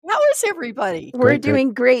is everybody? We're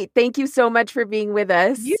doing great. Thank you so much for being with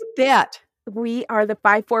us. You bet. We are the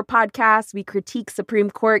 5-4 podcast. We critique Supreme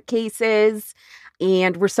Court cases,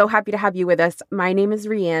 and we're so happy to have you with us. My name is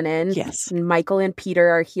Rhiannon. Yes. Michael and Peter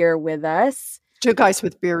are here with us. Two guys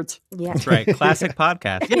with beards. Yeah. That's right. Classic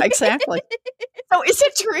podcast. Yeah, exactly. So is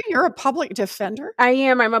it true you're a public defender? I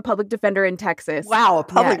am. I'm a public defender in Texas. Wow, a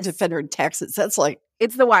public defender in Texas. That's like...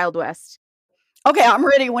 It's the Wild West. Okay, I'm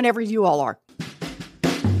ready whenever you all are.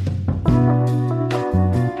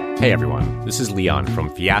 Hey everyone, this is Leon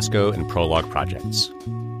from Fiasco and Prologue Projects.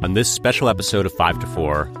 On this special episode of 5 to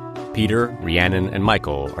 4, Peter, Rhiannon, and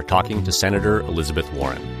Michael are talking to Senator Elizabeth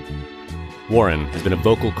Warren. Warren has been a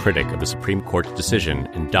vocal critic of the Supreme Court's decision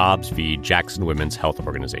in Dobbs v. Jackson Women's Health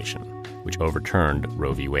Organization, which overturned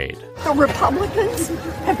Roe v. Wade. The Republicans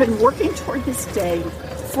have been working toward this day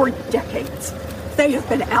for decades. They have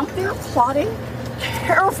been out there plotting,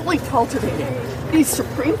 carefully cultivating these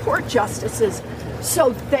Supreme Court justices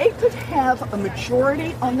so they could have a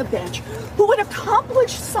majority on the bench who would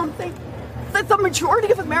accomplish something that the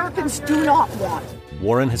majority of Americans do not want.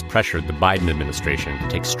 Warren has pressured the Biden administration to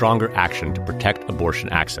take stronger action to protect abortion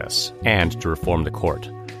access and to reform the court,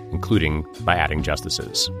 including by adding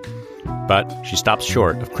justices. But she stops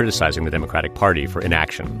short of criticizing the Democratic Party for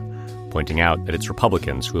inaction, pointing out that it's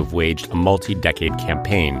Republicans who have waged a multi-decade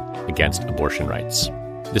campaign against abortion rights.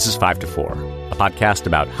 This is 5 to 4, a podcast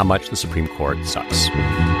about how much the Supreme Court sucks.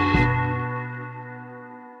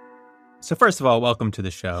 So first of all, welcome to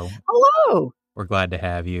the show. Hello. We're glad to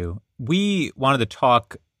have you. We wanted to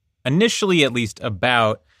talk initially, at least,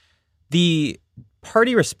 about the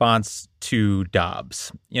party response to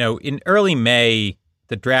Dobbs. You know, in early May,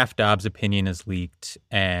 the draft Dobbs opinion is leaked,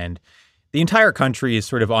 and the entire country is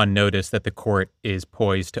sort of on notice that the court is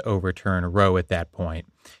poised to overturn Roe at that point.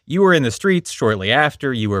 You were in the streets shortly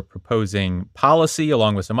after. You were proposing policy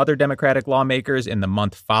along with some other Democratic lawmakers in the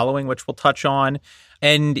month following, which we'll touch on.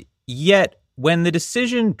 And yet, when the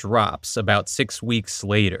decision drops about 6 weeks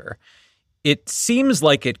later, it seems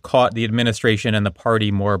like it caught the administration and the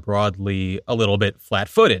party more broadly a little bit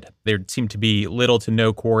flat-footed. There seemed to be little to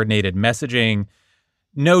no coordinated messaging,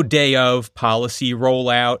 no day of policy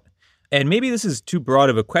rollout. And maybe this is too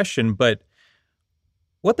broad of a question, but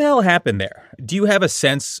what the hell happened there? Do you have a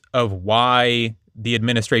sense of why the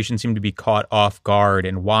administration seemed to be caught off guard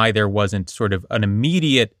and why there wasn't sort of an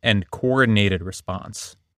immediate and coordinated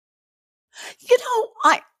response? You know,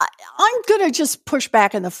 I'm going to just push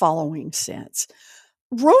back in the following sense.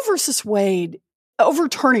 Roe versus Wade,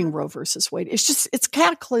 overturning Roe versus Wade, it's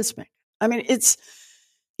cataclysmic. I mean, it's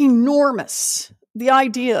enormous. The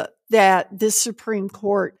idea that this Supreme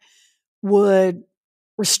Court would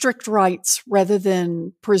restrict rights rather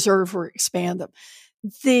than preserve or expand them.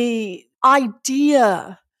 The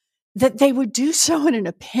idea that they would do so in an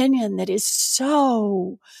opinion that is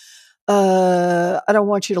so, I don't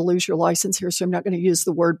want you to lose your license here, so I'm not going to use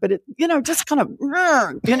the word, but it, just kind of,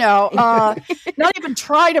 not even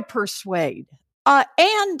try to persuade.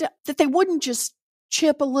 And that they wouldn't just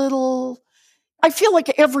chip a little. I feel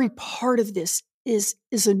like every part of this is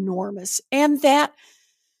enormous, and that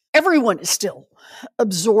everyone is still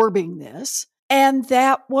absorbing this, and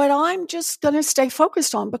that what I'm just going to stay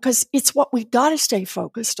focused on, because it's what we got to stay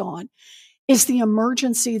focused on, is the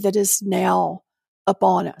emergency that is now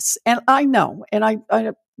upon us. And I know, and I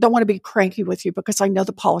don't want to be cranky with you because I know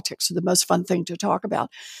the politics are the most fun thing to talk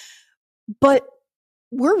about, but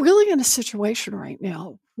we're really in a situation right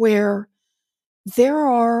now where there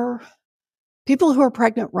are people who are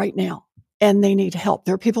pregnant right now and they need help.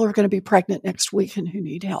 There are people who are going to be pregnant next week and who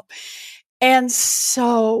need help. And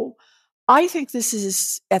so I think this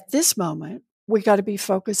is, at this moment, we got to be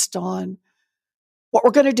focused on what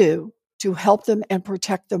we're going to do to help them and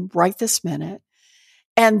protect them right this minute.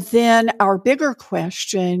 And then our bigger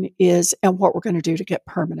question is, and what we're going to do to get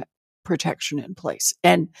permanent protection in place.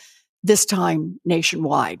 And this time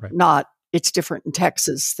nationwide, right. Not it's different in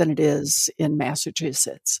Texas than it is in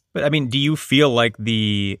Massachusetts. But I mean, do you feel like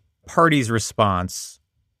the party's response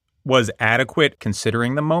was adequate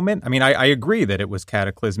considering the moment? I mean, I agree that it was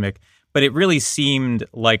cataclysmic, but it really seemed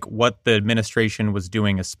like what the administration was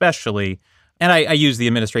doing especially, and I use the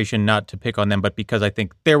administration not to pick on them, but because I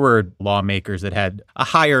think there were lawmakers that had a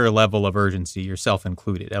higher level of urgency, yourself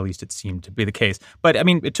included, at least it seemed to be the case. But I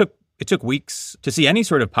mean, it took weeks to see any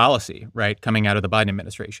sort of policy, right, coming out of the Biden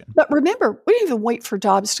administration. But remember, we didn't even wait for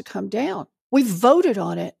Dobbs to come down. We voted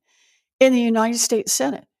on it in the United States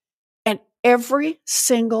Senate. And every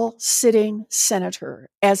single sitting senator,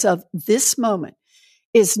 as of this moment,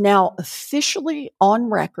 is now officially on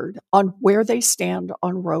record on where they stand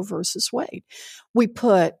on Roe versus Wade. We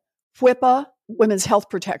put WIPA Women's Health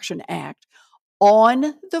Protection Act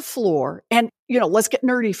on the floor. And, let's get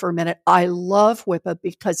nerdy for a minute. I love WIPA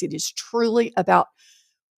because it is truly about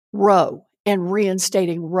Roe and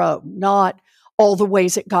reinstating Roe, not all the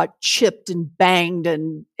ways it got chipped and banged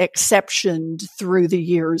and exceptioned through the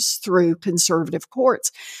years through conservative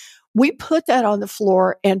courts. We put that on the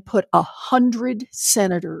floor and put 100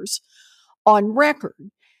 senators on record.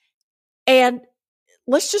 And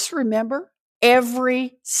let's just remember,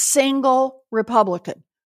 every single Republican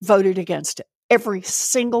voted against it. Every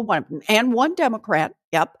single one of them. And one Democrat,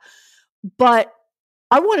 yep. But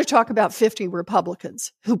I want to talk about 50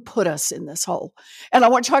 Republicans who put us in this hole. And I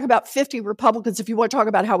want to talk about 50 Republicans. If you want to talk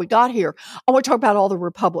about how we got here, I want to talk about all the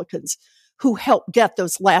Republicans who helped get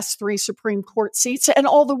those last 3 Supreme Court seats and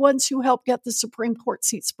all the ones who helped get the Supreme Court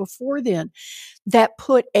seats before then that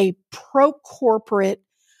put a pro-corporate,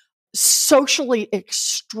 socially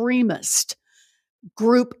extremist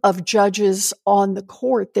group of judges on the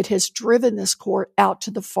court that has driven this court out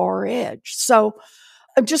to the far edge. So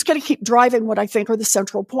I'm just going to keep driving what I think are the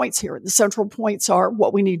central points here. The central points are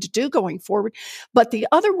what we need to do going forward. But the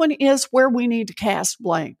other one is where we need to cast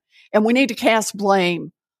blame. And we need to cast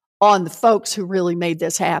blame on the folks who really made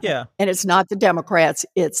this happen. Yeah. And it's not the Democrats,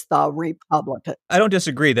 it's the Republicans. I don't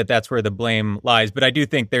disagree that that's where the blame lies, but I do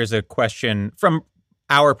think there's a question from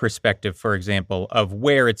our perspective, for example, of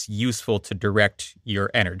where it's useful to direct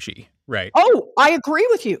your energy, right? Oh, I agree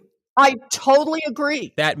with you. I totally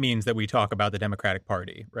agree. That means that we talk about the Democratic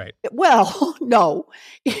Party, right? Well, no,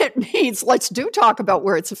 it means let's do talk about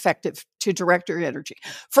where it's effective to direct your energy.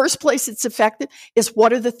 First place it's effective is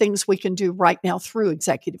what are the things we can do right now through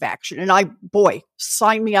executive action? And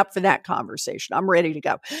sign me up for that conversation. I'm ready to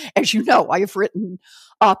go. As you know, I have written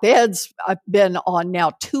op-eds. I've been on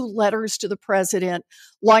now 2 letters to the president,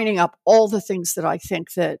 lining up all the things that I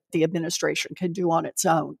think that the administration can do on its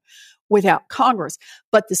own without Congress.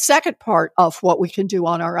 But the second part of what we can do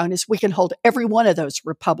on our own is we can hold every one of those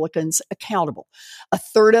Republicans accountable.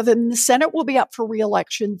 1/3 of them in the Senate will be up for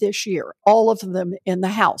re-election this year. All of them in the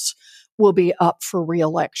House will be up for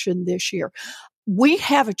re-election this year. We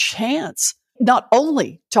have a chance not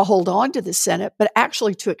only to hold on to the Senate, but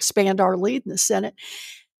actually to expand our lead in the Senate.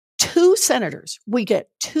 2 senators. We get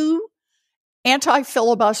 2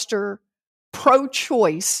 anti-filibuster,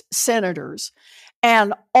 pro-choice senators.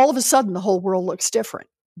 And all of a sudden, the whole world looks different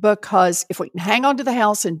because if we can hang on to the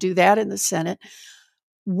House and do that in the Senate,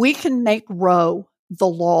 we can make Roe the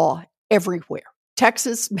law everywhere.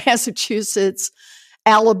 Texas, Massachusetts,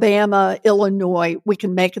 Alabama, Illinois, we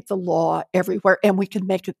can make it the law everywhere, and we can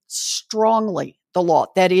make it strongly the law.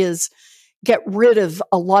 That is, get rid of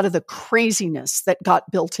a lot of the craziness that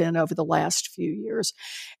got built in over the last few years.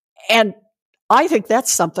 And I think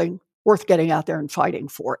that's something worth getting out there and fighting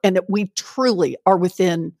for, and that we truly are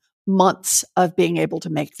within months of being able to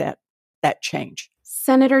make that change.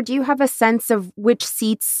 Senator, do you have a sense of which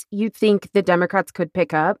seats you think the Democrats could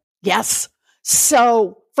pick up? Yes.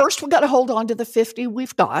 So first, we've got to hold on to the 50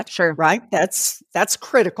 we've got. Sure. Right? That's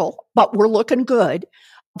critical, but we're looking good.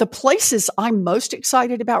 The places I'm most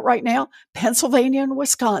excited about right now, Pennsylvania and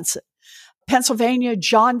Wisconsin. Pennsylvania,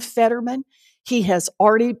 John Fetterman, he has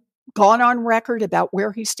already gone on record about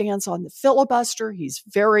where he stands on the filibuster. He's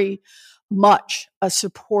very much a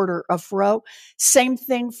supporter of Roe. Same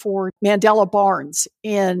thing for Mandela Barnes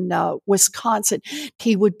in Wisconsin.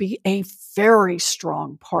 He would be a very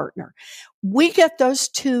strong partner. We get those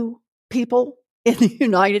 2 people in the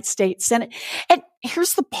United States Senate. And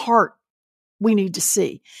here's the part we need to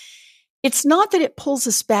see. It's not that it pulls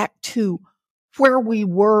us back to where we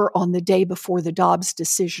were on the day before the Dobbs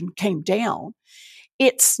decision came down.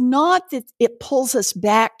 It's not that it pulls us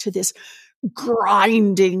back to this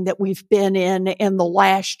grinding that we've been in the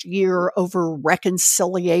last year over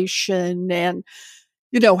reconciliation and,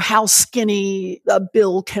 how skinny a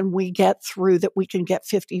bill can we get through that we can get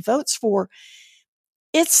 50 votes for.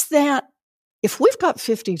 It's that if we've got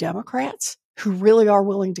 50 Democrats who really are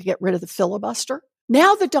willing to get rid of the filibuster,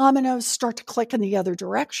 now the dominoes start to click in the other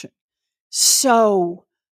direction. So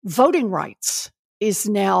voting rights is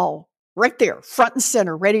now right there, front and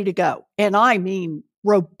center, ready to go. And I mean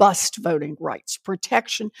robust voting rights,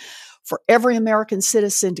 protection for every American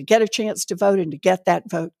citizen to get a chance to vote and to get that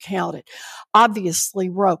vote counted. Obviously,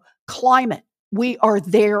 Roe. Climate, we are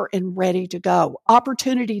there and ready to go.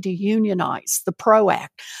 Opportunity to unionize, the PRO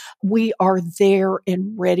Act, we are there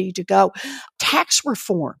and ready to go. Tax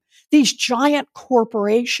reform, these giant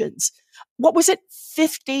corporations, what was it,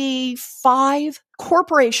 55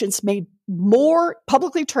 corporations made more,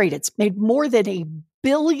 publicly traded, made more than $1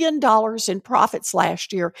 billion in profits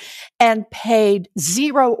last year and paid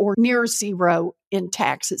zero or near zero in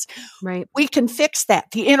taxes. Right. We can fix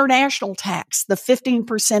that. The international tax, the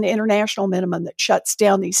 15% international minimum that shuts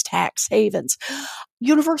down these tax havens,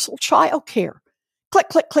 universal child care. Click,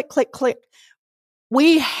 click, click, click, click.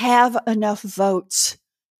 We have enough votes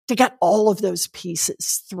to get all of those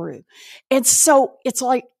pieces through. And so it's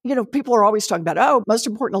like, people are always talking about, most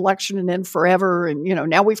important election and then forever. And,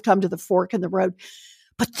 now we've come to the fork in the road.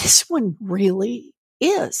 But this one really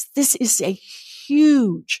is. This is a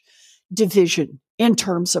huge division in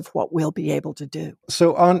terms of what we'll be able to do.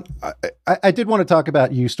 So I did want to talk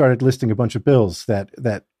about, you started listing a bunch of bills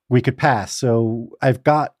that we could pass. So I've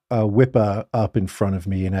got WIPA up in front of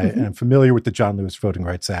me, and I'm familiar with the John Lewis Voting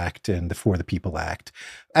Rights Act and the For the People Act.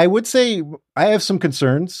 I would say I have some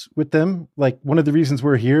concerns with them. Like, one of the reasons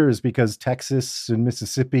we're here is because Texas and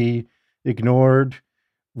Mississippi ignored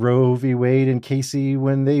Roe v. Wade and Casey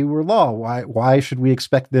when they were law. Why should we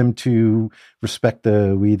expect them to respect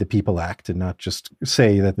the We the People Act and not just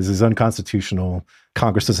say that this is unconstitutional?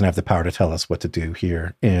 Congress doesn't have the power to tell us what to do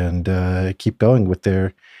here, and keep going with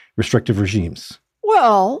their restrictive regimes.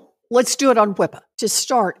 Well, let's do it on WIPA. To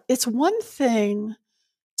start, it's one thing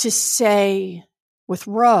to say with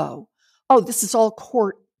Roe, this is all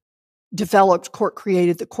court-developed,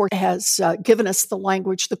 court-created. The court has given us the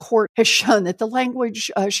language. The court has shown that the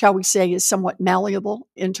language, shall we say, is somewhat malleable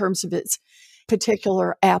in terms of its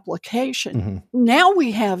particular application. Mm-hmm. Now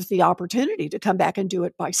we have the opportunity to come back and do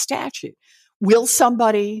it by statute. Will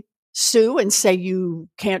somebody sue and say you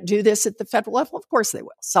can't do this at the federal level? Of course they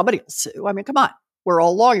will. Somebody will sue. I mean, come on. We're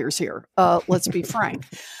all lawyers here. Let's be frank.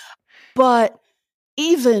 But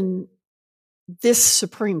even this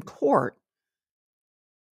Supreme Court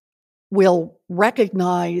will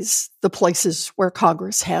recognize the places where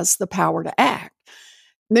Congress has the power to act.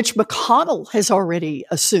 Mitch McConnell has already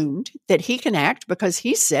assumed that he can act because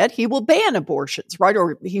he said he will ban abortions, right?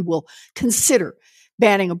 Or he will consider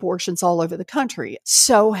banning abortions all over the country.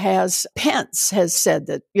 So has Pence has said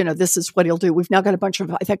that, this is what he'll do. We've now got a bunch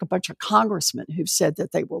of congressmen who've said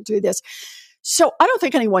that they will do this. So I don't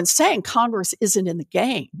think anyone's saying Congress isn't in the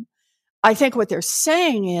game. I think what they're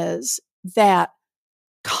saying is that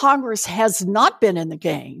Congress has not been in the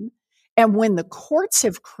game. And when the courts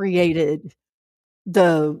have created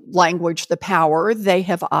the language, the power, they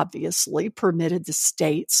have obviously permitted the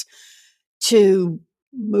states to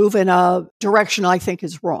move in a direction I think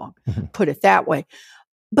is wrong, put it that way.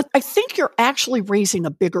 But I think you're actually raising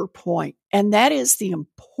a bigger point, and that is the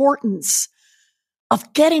importance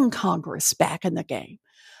of getting Congress back in the game.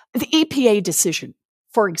 The EPA decision,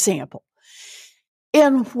 for example,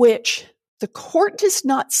 in which the court does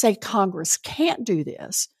not say Congress can't do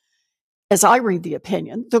this. As I read the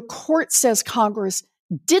opinion, the court says Congress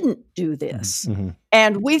didn't do this. Mm-hmm.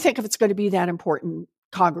 And we think if it's going to be that important,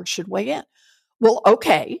 Congress should weigh in. Well,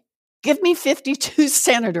 okay, give me 52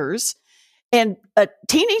 senators and a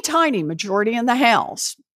teeny tiny majority in the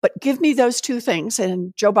House, but give me those two things,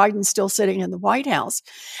 and Joe Biden's still sitting in the White House.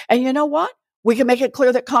 And you know what? We can make it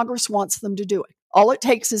clear that Congress wants them to do it. All it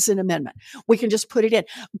takes is an amendment. We can just put it in.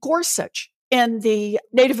 Gorsuch, in the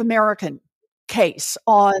Native American case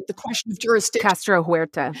on the question of jurisdiction. Castro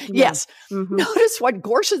Huerta. Yes. Mm-hmm. Notice what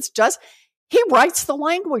Gorsuch does. He writes the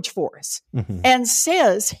language for us and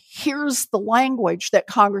says, here's the language that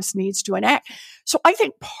Congress needs to enact. So I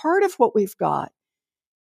think part of what we've got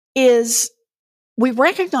is we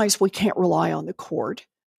recognize we can't rely on the court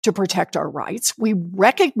to protect our rights. We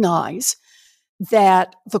recognize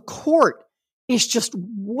that the court is just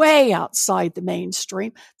way outside the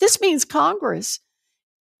mainstream. This means Congress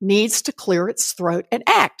needs to clear its throat and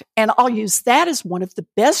act. And I'll use that as one of the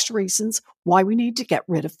best reasons why we need to get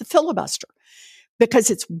rid of the filibuster.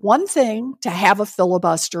 Because it's one thing to have a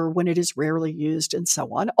filibuster when it is rarely used and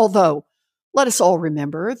so on. Although, let us all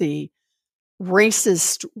remember the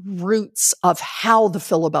racist roots of how the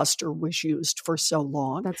filibuster was used for so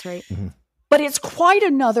long. That's right. Mm-hmm. But it's quite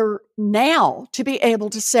another now to be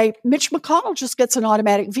able to say, Mitch McConnell just gets an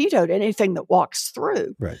automatic veto to anything that walks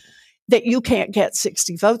through. Right. That you can't get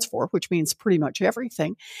 60 votes for, which means pretty much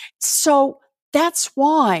everything. So that's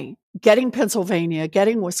why getting Pennsylvania,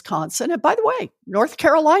 getting Wisconsin, and by the way, North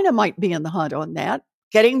Carolina might be in the hunt on that,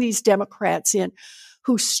 getting these Democrats in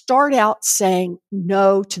who start out saying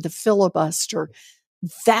no to the filibuster,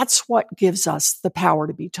 that's what gives us the power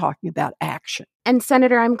to be talking about action. And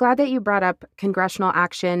Senator, I'm glad that you brought up congressional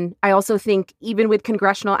action. I also think even with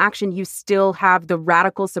congressional action, you still have the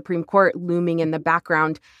radical Supreme Court looming in the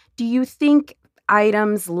background. Do you think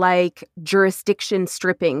items like jurisdiction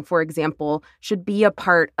stripping, for example, should be a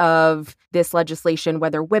part of this legislation,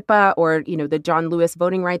 whether WIPA or, the John Lewis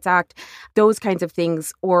Voting Rights Act, those kinds of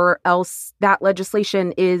things, or else that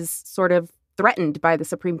legislation is sort of threatened by the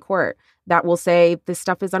Supreme Court that will say this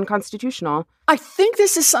stuff is unconstitutional. I think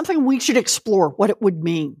this is something we should explore, what it would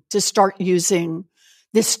mean to start using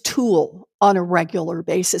this tool on a regular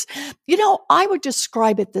basis. I would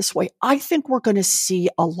describe it this way. I think we're going to see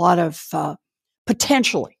a lot of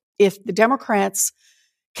potentially, if the Democrats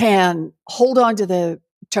can hold on to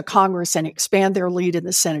Congress and expand their lead in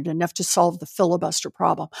the Senate enough to solve the filibuster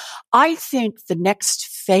problem. I think the next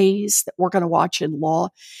phase that we're going to watch in law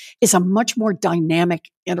is a much more dynamic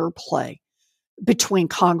interplay between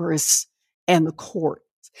Congress and the courts.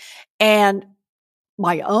 And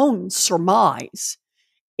my own surmise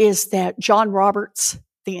is that John Roberts,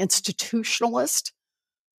 the institutionalist,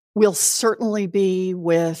 will certainly be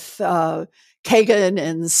with Kagan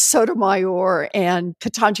and Sotomayor and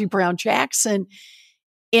Ketanji Brown Jackson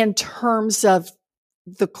in terms of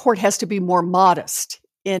the court has to be more modest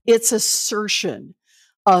in its assertion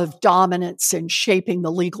of dominance and shaping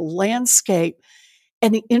the legal landscape.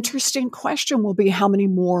 And the interesting question will be, how many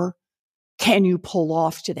more can you pull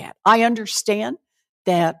off to that? I understand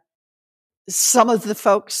that some of the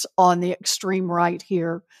folks on the extreme right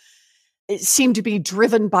here seem to be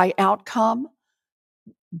driven by outcome.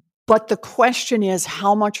 But the question is,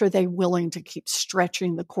 how much are they willing to keep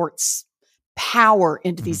stretching the court's power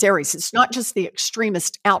into these areas? It's not just the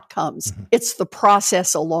extremist outcomes. It's the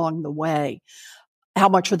process along the way. How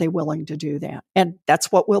much are they willing to do that? And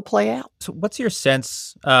that's what will play out. So what's your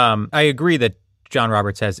sense? I agree that John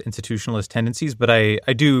Roberts has institutionalist tendencies, but I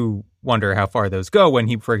do wonder how far those go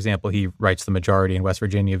when for example, he writes the majority in West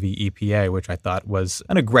Virginia v. EPA, which I thought was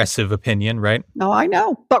an aggressive opinion, right? No, I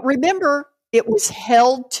know. But remember, it was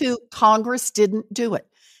held to Congress didn't do it.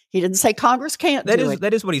 He didn't say Congress can't do it.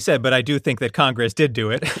 That is what he said, but I do think that Congress did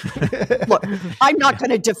do it. Look, I'm not going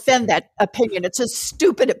to defend that opinion. It's a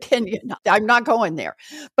stupid opinion. I'm not going there.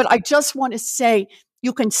 But I just want to say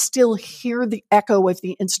you can still hear the echo of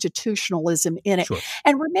the institutionalism in it. Sure.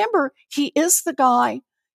 And remember, he is the guy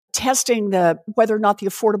testing whether or not the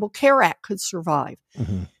Affordable Care Act could survive.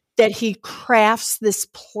 That he crafts this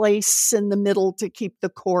place in the middle to keep the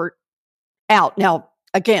court out. Now,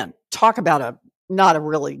 again, talk about not a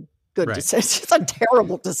really good decision. It's a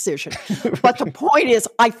terrible decision. But the point is,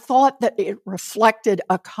 I thought that it reflected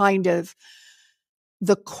a kind of,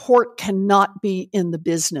 the court cannot be in the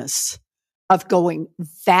business of going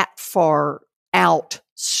that far out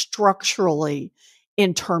structurally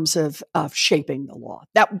in terms of shaping the law.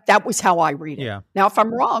 That was how I read it. Yeah. Now, if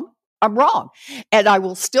I'm wrong, I'm wrong. And I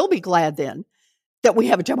will still be glad then that we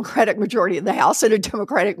have a Democratic majority in the House and a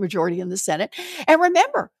Democratic majority in the Senate. And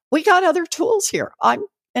remember, we got other tools here. I'm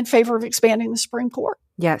in favor of expanding the Supreme Court.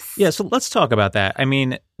 Yes. Yeah, so let's talk about that. I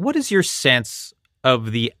mean, what is your sense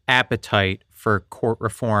of the appetite for court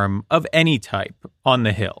reform of any type on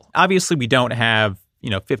the Hill? Obviously, we don't have,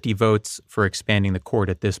 50 votes for expanding the court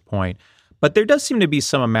at this point, but there does seem to be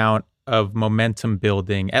some amount of momentum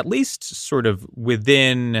building, at least sort of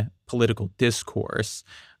within political discourse.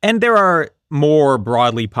 And there are more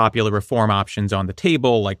broadly popular reform options on the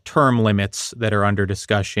table, like term limits that are under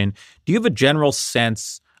discussion. Do you have a general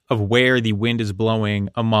sense of where the wind is blowing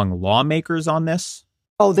among lawmakers on this?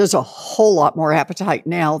 Oh, there's a whole lot more appetite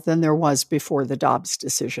now than there was before the Dobbs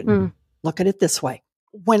decision. Look at it this way.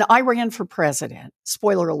 When I ran for president,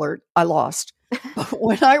 spoiler alert, I lost. But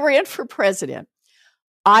when I ran for president,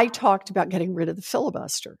 I talked about getting rid of the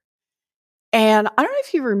filibuster. And I don't know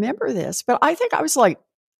if you remember this, but I think I was like,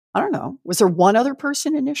 I don't know, was there one other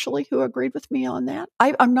person initially who agreed with me on that?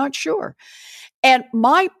 I'm not sure. And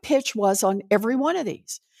my pitch was on every one of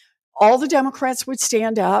these. All the Democrats would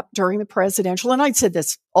stand up during the presidential, and I'd said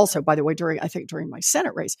this also, by the way, during my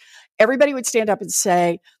Senate race. Everybody would stand up and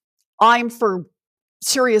say, I'm for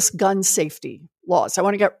serious gun safety laws. I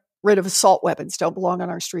want to get rid of assault weapons, don't belong on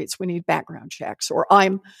our streets. We need background checks. Or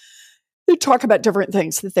they talk about different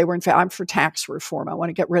things that they were in fact, I'm for tax reform. I want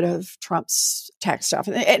to get rid of Trump's tax stuff.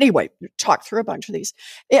 Anyway, talk through a bunch of these.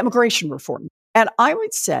 Immigration reform. And I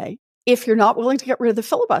would say, if you're not willing to get rid of the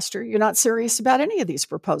filibuster, you're not serious about any of these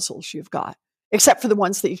proposals you've got, except for the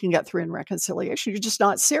ones that you can get through in reconciliation. You're just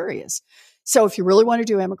not serious. So if you really want to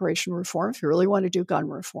do immigration reform, if you really want to do gun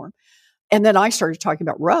reform, and then I started talking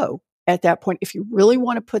about Roe at that point, if you really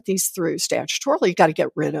want to put these through statutorily, you got to get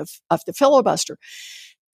rid of the filibuster.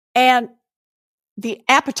 And the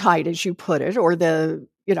appetite, as you put it, or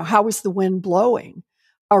how is the wind blowing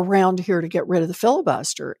around here to get rid of the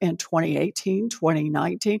filibuster in 2018,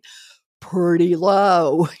 2019? pretty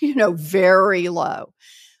low, very low.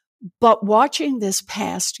 But watching this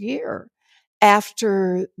past year,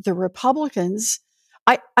 after the Republicans,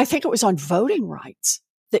 I think it was on voting rights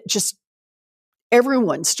that just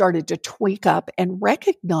everyone started to tweak up and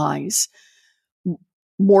recognize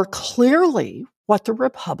more clearly what the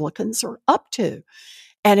Republicans are up to.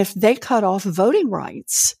 And if they cut off voting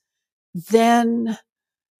rights, then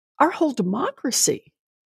our whole democracy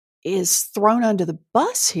is thrown under the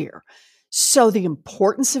bus here. So the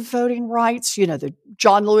importance of voting rights, the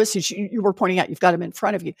John Lewis, as you were pointing out, you've got them in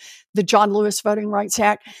front of you, the John Lewis Voting Rights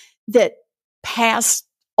Act that passed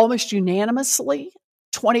almost unanimously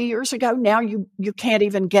 20 years ago. Now you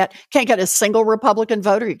can't get a single Republican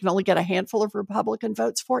voter. You can only get a handful of Republican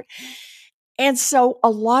votes for it. And so a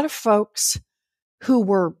lot of folks who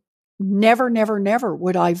were never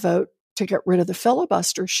would I vote to get rid of the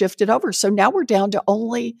filibuster shifted over. So now we're down to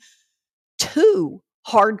only 2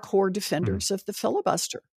 hardcore defenders of the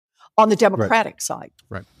filibuster on the Democratic side.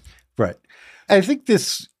 Right. I think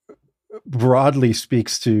this broadly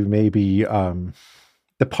speaks to maybe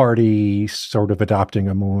the party sort of adopting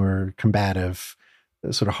a more combative,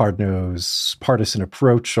 sort of hard-nosed partisan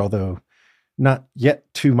approach, although not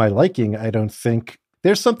yet to my liking. I don't think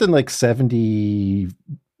there's something like 70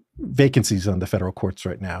 vacancies on the federal courts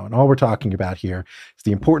right now. And all we're talking about here is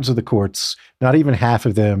the importance of the courts. Not even half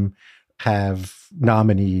of them have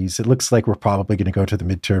nominees. It looks like we're probably going to go to the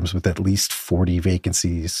midterms with at least 40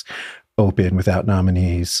 vacancies open without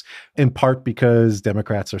nominees, in part because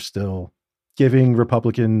Democrats are still giving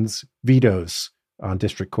Republicans vetoes on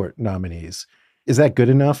district court nominees. Is that good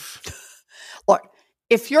enough? Look,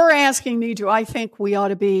 if you're asking me, do I think we ought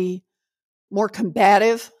to be more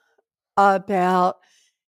combative about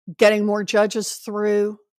getting more judges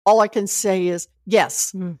through? All I can say is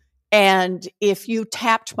yes. And if you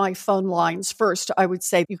tapped my phone lines first, I would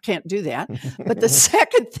say you can't do that. But the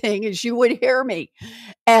second thing is you would hear me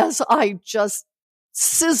as I just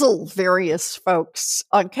sizzle various folks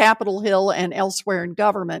on Capitol Hill and elsewhere in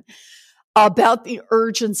government about the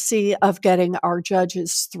urgency of getting our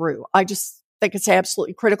judges through. I just think it's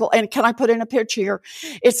absolutely critical. And can I put in a pitch here?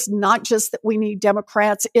 It's not just that we need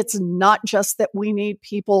Democrats. It's not just that we need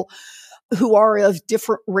people who are of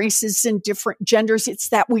different races and different genders. It's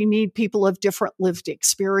that we need people of different lived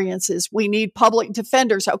experiences. We need public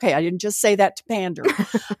defenders. Okay, I didn't just say that to pander.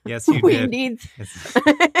 Yes, you we did. Need,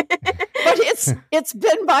 but it's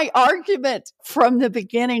been my argument from the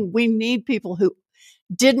beginning. We need people who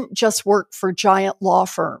didn't just work for giant law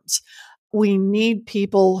firms. We need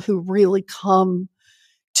people who really come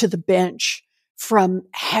to the bench from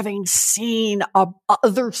having seen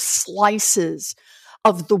other slices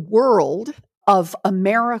of the world, of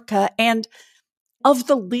America, and of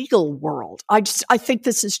the legal world. I think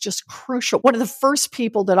this is just crucial. One of the first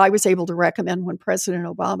people that I was able to recommend when President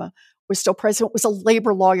Obama was still president was a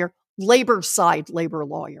labor lawyer, labor side labor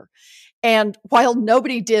lawyer. And while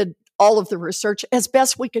nobody did all of the research, as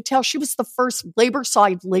best we could tell, she was the first labor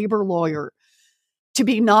side labor lawyer to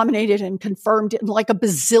be nominated and confirmed in like a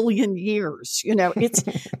bazillion years.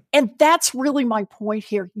 And that's really my point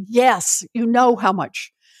here. Yes, you know how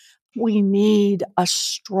much we need a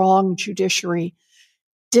strong judiciary,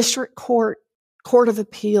 district court, court of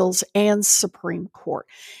appeals, and Supreme Court.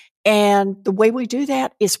 And the way we do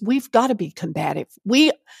that is we've got to be combative.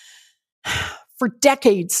 For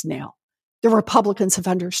decades now, the Republicans have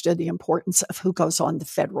understood the importance of who goes on the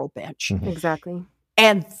federal bench. Exactly.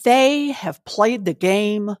 And they have played the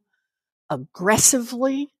game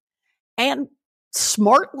aggressively and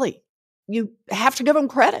smartly. You have to give them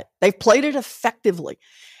credit. They've played it effectively.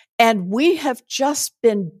 And we have just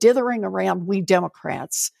been dithering around, we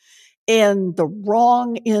Democrats, in the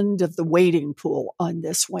wrong end of the wading pool on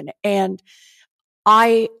this one. And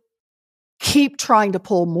I keep trying to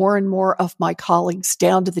pull more and more of my colleagues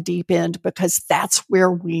down to the deep end because that's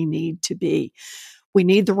where we need to be. We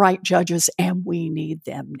need the right judges, and we need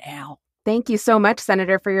them now. Thank you so much,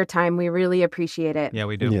 Senator, for your time. We really appreciate it. Yeah,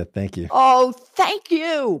 we do. Yeah, thank you. Oh, thank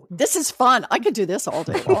you. This is fun. I could do this all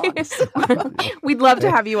day long. We'd love to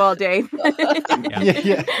have you all day.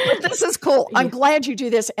 Yeah. But this is cool. I'm glad you do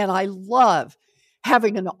this, and I love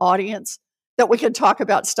having an audience that we can talk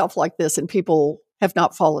about stuff like this and people have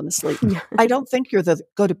not fallen asleep. I don't think you're the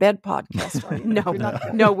go to bed podcast, are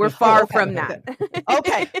you? No, we're far from that.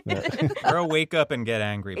 Okay. Or a wake up and get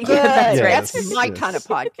angry. Good. That's right. That's my kind of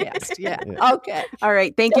podcast. Yeah. Okay. All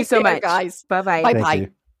right. Thank you so Take care, much, guys. Bye-bye. Bye-bye. Thank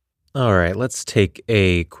you. All right, let's take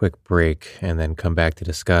a quick break and then come back to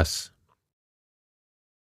discuss.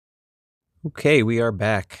 Okay, we are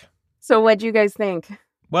back. So what do you guys think?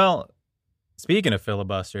 Well, Speaking of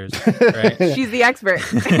filibusters, right? She's the expert.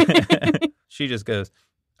 She just goes,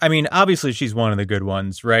 I mean, obviously she's one of the good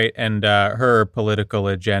ones, right? And her political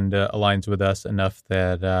agenda aligns with us enough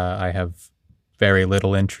that I have very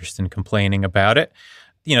little interest in complaining about it.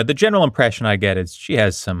 You know, the general impression I get is she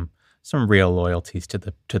has some real loyalties to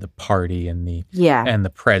the party and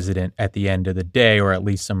the president at the end of the day, or at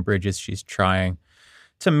least some bridges she's trying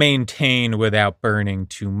to maintain without burning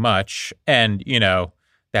too much. And, you know,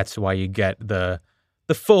 that's why you get the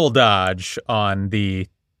full dodge on the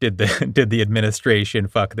did the administration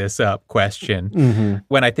fuck this up question. Mm-hmm.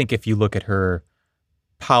 When I think if you look at her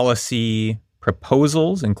policy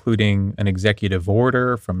proposals, including an executive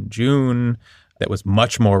order from June that was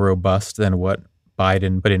much more robust than what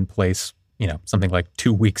Biden put in place, you know, something like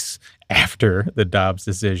 2 weeks after the Dobbs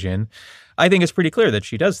decision, I think it's pretty clear that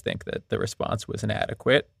she does think that the response was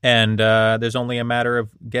inadequate. And there's only a matter of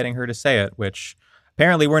getting her to say it, which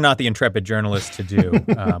apparently we're not the intrepid journalists to do,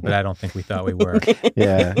 but I don't think we thought we were.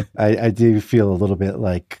 Yeah, I do feel a little bit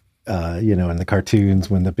like, you know, in the cartoons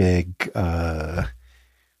when the big,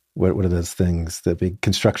 what are those things? The big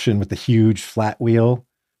construction with the huge flat wheel,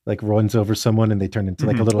 like runs over someone and they turn into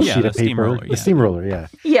like a little sheet of paper. Steamroller, The steamroller, yeah.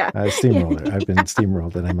 Yeah. Steamroller. I've been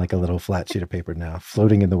steamrolled and I'm like a little flat sheet of paper now,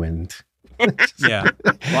 floating in the wind. Yeah.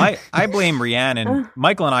 Well, I blame Rhiannon.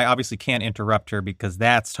 Michael and I obviously can't interrupt her because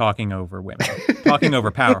that's talking over women, talking over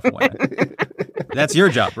powerful women. That's your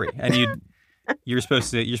job, Rhi. And you're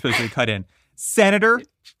supposed to cut in. Senator,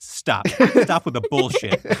 stop with the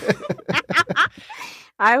bullshit.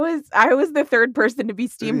 I was the third person to be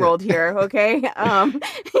steamrolled here, okay?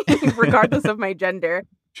 Regardless of my gender.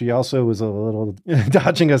 She also was a little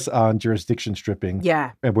dodging us on jurisdiction stripping.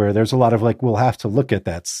 Yeah. Where there's a lot of like, we'll have to look at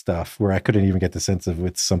that stuff, where I couldn't even get the sense of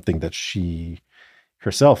it's something that she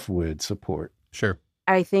herself would support. Sure.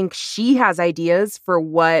 I think she has ideas for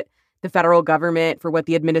what the federal government, for what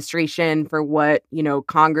the administration, for what, you know,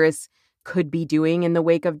 Congress could be doing in the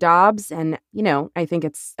wake of Dobbs. And, you know, I think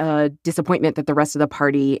it's a disappointment that the rest of the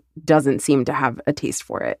party doesn't seem to have a taste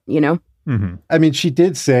for it, you know? Mm-hmm. I mean, she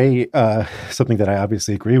did say something that I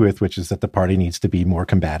obviously agree with, which is that the party needs to be more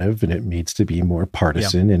combative and it needs to be more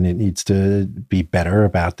partisan and it needs to be better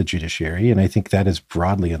about the judiciary. And I think that is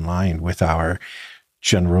broadly in line with our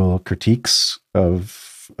general critiques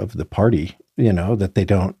of the party, you know, that they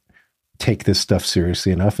don't take this stuff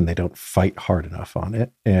seriously enough and they don't fight hard enough on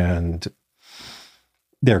it. And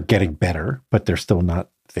they're getting better, but they're still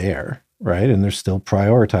not there, right? And they're still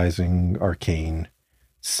prioritizing arcane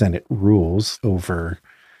Senate rules over,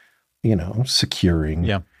 you know,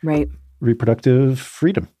 securing reproductive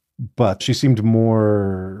freedom. But she seemed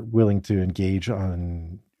more willing to engage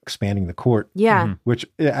on expanding the court. Yeah. Which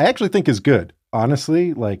I actually think is good.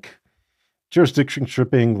 Honestly, like jurisdiction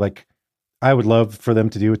stripping, like I would love for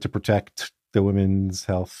them to do it to protect the Women's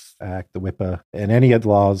Health Act, the WIPA, and any other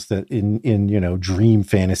laws that in you know, dream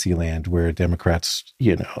fantasy land where Democrats,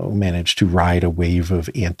 you know, manage to ride a wave of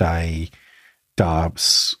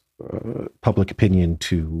Dobbs public opinion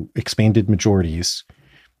to expanded majorities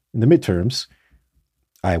in the midterms.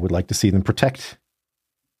 I would like to see them protect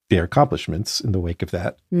their accomplishments in the wake of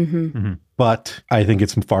that. Mm-hmm. Mm-hmm. But I think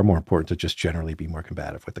it's far more important to just generally be more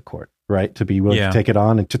combative with the court, right? To be willing to take it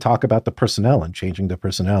on and to talk about the personnel and changing the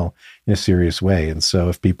personnel in a serious way. And so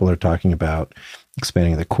if people are talking about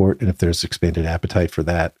expanding the court and if there's expanded appetite for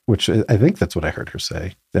that, which I think that's what I heard her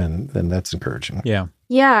say, then that's encouraging. Yeah.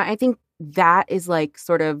 Yeah, I think that is like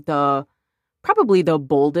sort of probably the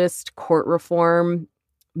boldest court reform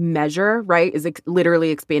measure, right? Is literally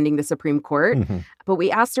expanding the Supreme Court. Mm-hmm. But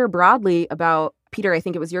we asked her broadly about, Peter, I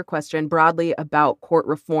think it was your question, broadly about court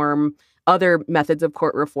reform, other methods of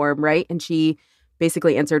court reform, right? And she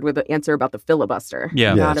basically answered with an answer about the filibuster,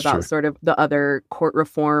 not about sort of the other court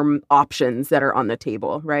reform options that are on the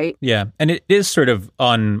table, right? Yeah. And it is sort of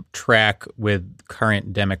on track with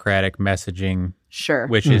current Democratic messaging,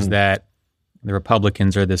 which is that the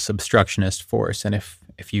Republicans are this obstructionist force. And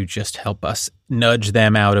if you just help us nudge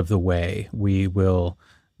them out of the way, we will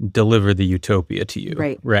deliver the utopia to you.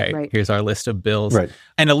 Right. Here's our list of bills. Right.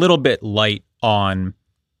 And a little bit light on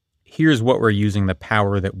here's what we're using the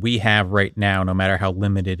power that we have right now, no matter how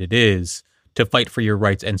limited it is, to fight for your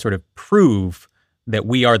rights and sort of prove that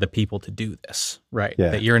we are the people to do this, right?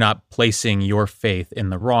 Yeah. That you're not placing your faith in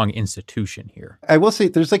the wrong institution here. I will say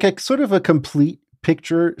there's like a sort of a complete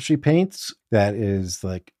picture she paints that is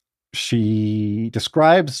like, she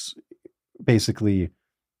describes basically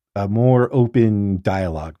a more open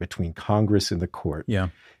dialogue between Congress and the court. Yeah.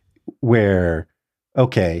 Where,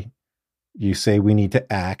 okay, you say we need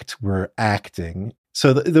to act, we're acting.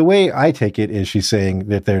 So the way I take it is she's saying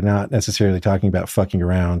that they're not necessarily talking about fucking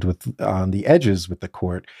around with on the edges with the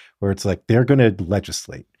court, where it's like they're going to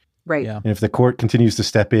legislate. Right. Yeah. And if the court continues to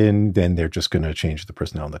step in, then they're just going to change the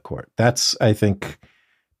personnel in the court. That's, I think,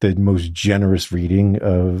 the most generous reading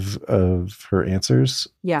of her answers.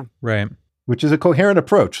 Yeah. Right. Which is a coherent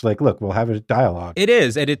approach. Like, look, we'll have a dialogue. It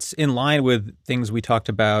is. And it's in line with things we talked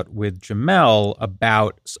about with Jamel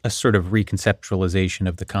about a sort of reconceptualization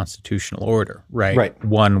of the constitutional order, right? Right.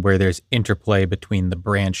 One where there's interplay between the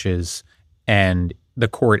branches and the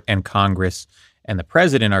court and Congress and the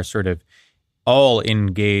president are sort of all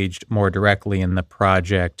engaged more directly in the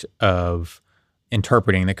project of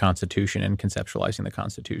interpreting the Constitution and conceptualizing the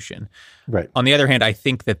Constitution. Right. On the other hand, I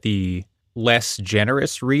think that the less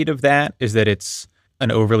generous read of that is that it's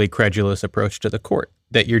an overly credulous approach to the court,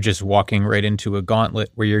 that you're just walking right into a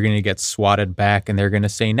gauntlet where you're going to get swatted back and they're going to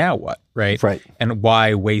say, now what, right? Right. And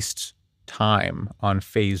why waste time on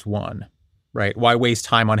phase one, right? Why waste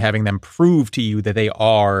time on having them prove to you that they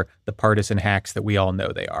are the partisan hacks that we all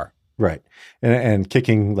know they are? Right. And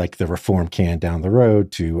kicking like the reform can down the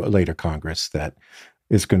road to a later Congress that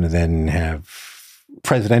is going to then have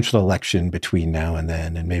presidential election between now and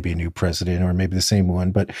then, and maybe a new president or maybe the same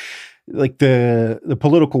one. But like the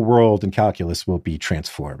political world and calculus will be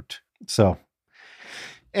transformed. So,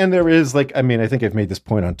 and there is like, I mean, I think I've made this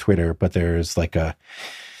point on Twitter, but there's like if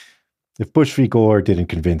Bush v. Gore didn't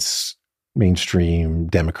convince mainstream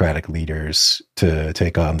Democratic leaders to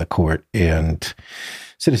take on the court, and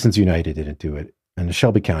Citizens United didn't do it, and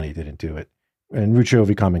Shelby County didn't do it, and Rucho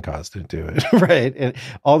v. Common Cause didn't do it, right? And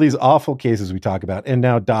all these awful cases we talk about, and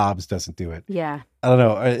now Dobbs doesn't do it. Yeah. I don't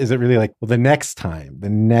know. Is it really like, well, the next time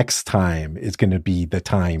is going to be the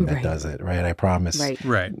time that does it, right? I promise.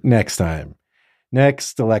 Right. Next time,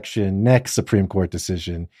 next election, next Supreme Court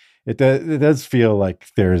decision. It does feel like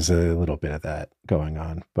there's a little bit of that going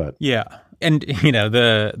on, but yeah. And, you know,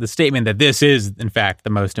 the statement that this is, in fact,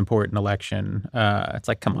 the most important election, it's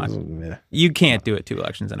like, come on. Yeah. You can't do it 2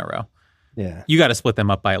 elections in a row. Yeah. You got to split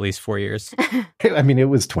them up by at least 4 years. I mean, it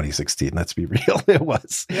was 2016. Let's be real. It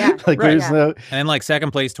was. Yeah. Like, Right. there's no. And then, like,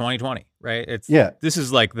 second place, 2020, right? It's Yeah. This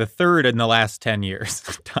is like the third in the last 10 years.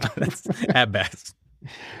 That's at best.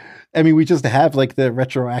 I mean, we just have like the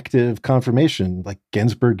retroactive confirmation. Like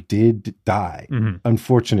Ginsburg did die,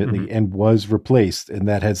 unfortunately, and was replaced. And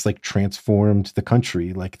that has like transformed the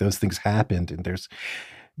country. Like those things happened. And there's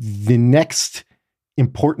the next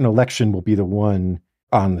important election will be the one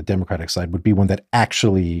on the Democratic side, would be one that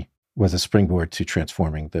actually was a springboard to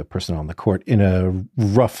transforming the personnel on the court in a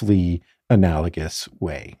roughly analogous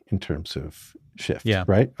way in terms of shift. Yeah.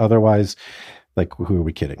 Right. Otherwise, like, who are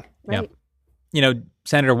we kidding? Right. Yeah. You know,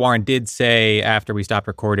 Senator Warren did say after we stopped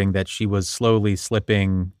recording that she was slowly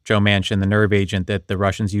slipping Joe Manchin the nerve agent that the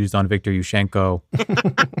Russians used on Viktor Yushchenko.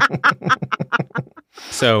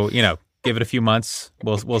 So, you know, give it a few months.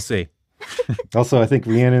 We'll see. Also, I think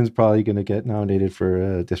Rhiannon's probably going to get nominated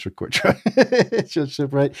for a district court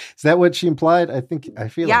judgeship, right? Is that what she implied? I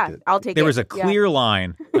feel like it. I'll take it. There was a clear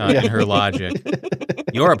line in her logic.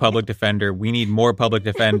 You're a public defender. We need more public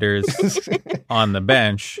defenders on the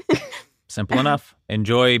bench. Simple enough.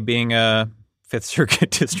 Enjoy being a Fifth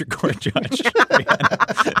Circuit District Court judge.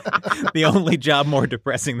 The only job more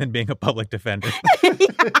depressing than being a public defender.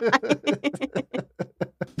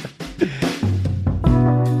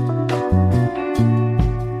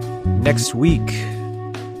 Next week,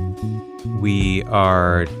 we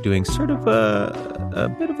are doing sort of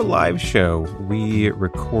a bit of a live show. We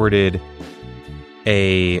recorded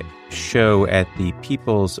a show at the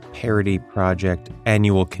People's Parity Project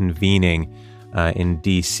annual convening in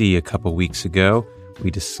D.C. a couple weeks ago. We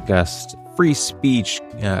discussed free speech,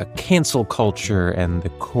 cancel culture, and the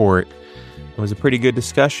court. It was a pretty good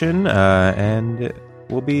discussion, and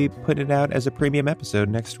we'll be putting it out as a premium episode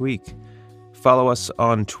next week. Follow us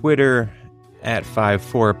on Twitter at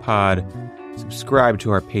 54pod. Subscribe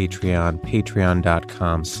to our Patreon,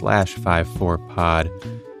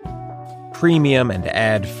 patreon.com/54pod. Premium and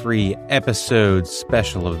ad-free episodes,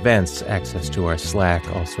 special events, access to our Slack,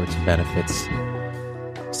 all sorts of benefits.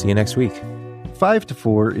 See you next week. 5 to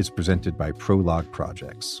 4 is presented by Prologue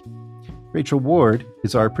Projects. Rachel Ward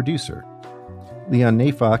is our producer. Leon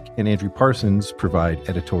Nafok and Andrew Parsons provide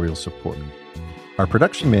editorial support. Our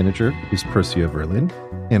production manager is Persia Verlin,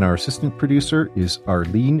 and our assistant producer is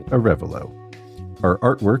Arlene Arevalo. Our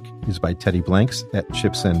artwork is by Teddy Blanks at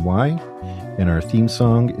Chips NY, and our theme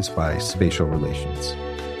song is by Spatial Relations.